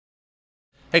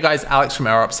Hey guys, Alex from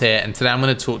AirOps here, and today I'm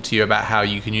going to talk to you about how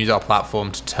you can use our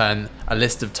platform to turn a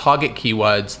list of target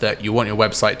keywords that you want your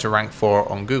website to rank for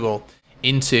on Google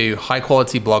into high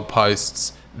quality blog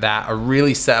posts that are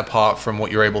really set apart from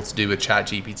what you're able to do with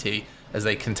ChatGPT, as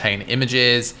they contain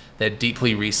images, they're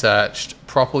deeply researched,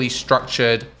 properly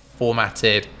structured,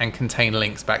 formatted, and contain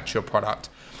links back to your product.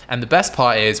 And the best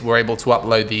part is we're able to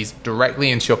upload these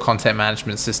directly into your content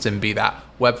management system, be that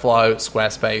Webflow,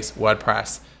 Squarespace,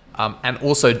 WordPress, and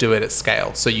also do it at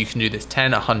scale. So you can do this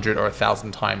 10, 100, or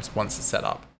 1,000 times once it's set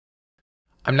up.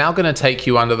 I'm now going to take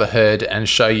you under the hood and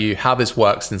show you how this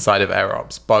works inside of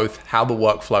AirOps, both how the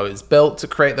workflow is built to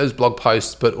create those blog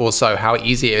posts, but also how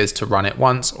easy it is to run it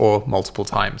once or multiple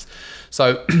times.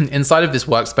 So inside of this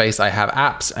workspace, I have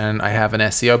apps and I have an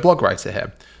SEO blog writer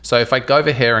here. So if I go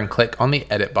over here and click on the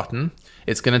edit button,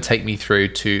 it's going to take me through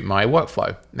to my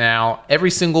workflow. Now,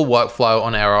 every single workflow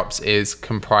on AirOps is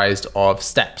comprised of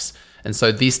steps. And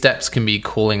so these steps can be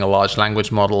calling a large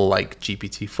language model like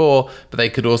GPT-4, but they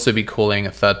could also be calling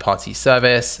a third-party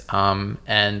service,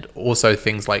 and also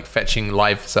things like fetching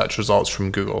live search results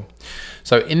from Google.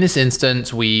 So in this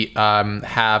instance, we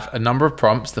have a number of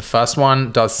prompts. The first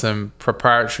one does some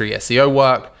proprietary SEO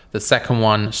work. The second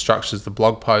one structures the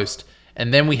blog post.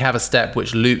 And then we have a step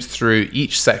which loops through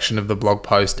each section of the blog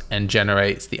post and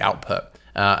generates the output.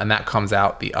 And that comes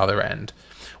out the other end.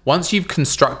 Once you've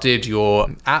constructed your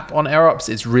app on AirOps,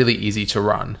 it's really easy to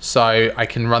run. So I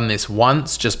can run this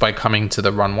once just by coming to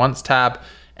the Run Once tab,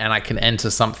 and I can enter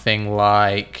something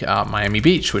like Miami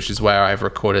Beach, which is where I've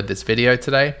recorded this video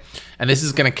today. And this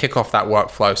is going to kick off that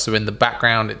workflow. So in the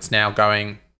background, it's now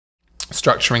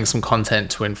structuring some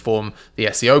content to inform the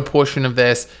SEO portion of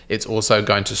this. It's also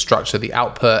going to structure the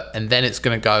output, and then it's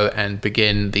going to go and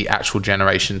begin the actual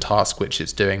generation task, which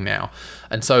it's doing now.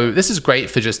 And so this is great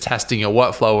for just testing your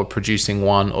workflow or producing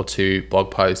 1 or 2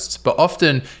 blog posts, but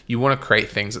often you want to create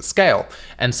things at scale.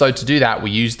 And so to do that,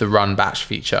 we use the run batch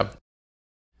feature.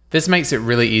 This makes it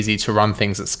really easy to run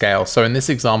things at scale. So in this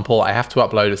example, I have to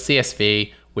upload a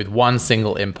CSV with one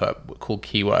single input called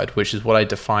keyword, which is what I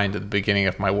defined at the beginning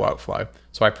of my workflow.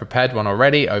 So I prepared one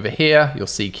already over here. You'll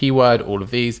see keyword, all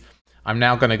of these. I'm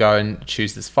now going to go and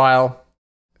choose this file.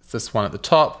 It's this one at the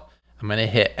top. I'm going to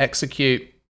hit execute,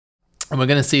 and we're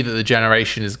going to see that the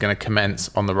generation is going to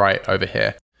commence on the right over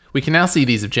here. We can now see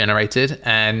these have generated,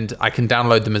 and I can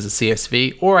download them as a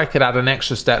CSV, or I could add an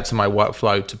extra step to my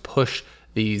workflow to push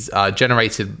these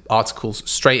generated articles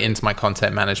straight into my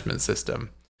content management system.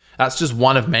 That's just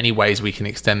one of many ways we can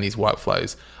extend these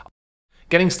workflows.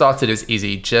 Getting started is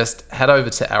easy. Just head over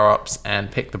to AirOps and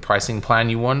pick the pricing plan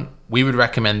you want. We would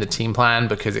recommend the team plan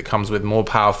because it comes with more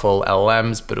powerful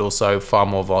LLMs, but also far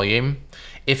more volume.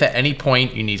 If at any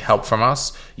point you need help from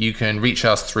us, you can reach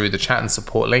us through the chat and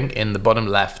support link in the bottom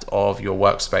left of your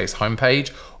workspace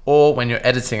homepage, or when you're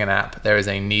editing an app, there is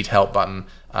a need help button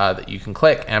that you can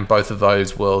click, and both of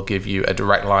those will give you a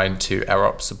direct line to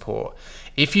AirOps support.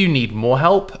 If you need more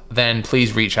help, then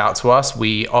please reach out to us.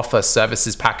 We offer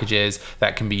services packages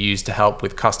that can be used to help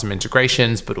with custom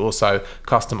integrations, but also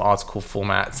custom article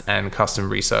formats and custom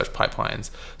research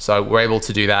pipelines. So we're able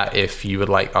to do that if you would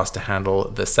like us to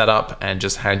handle the setup and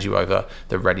just hand you over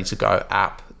the ready to go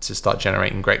app to start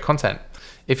generating great content.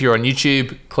 If you're on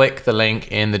YouTube, click the link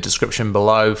in the description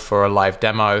below for a live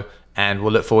demo, and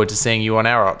we'll look forward to seeing you on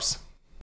AirOps.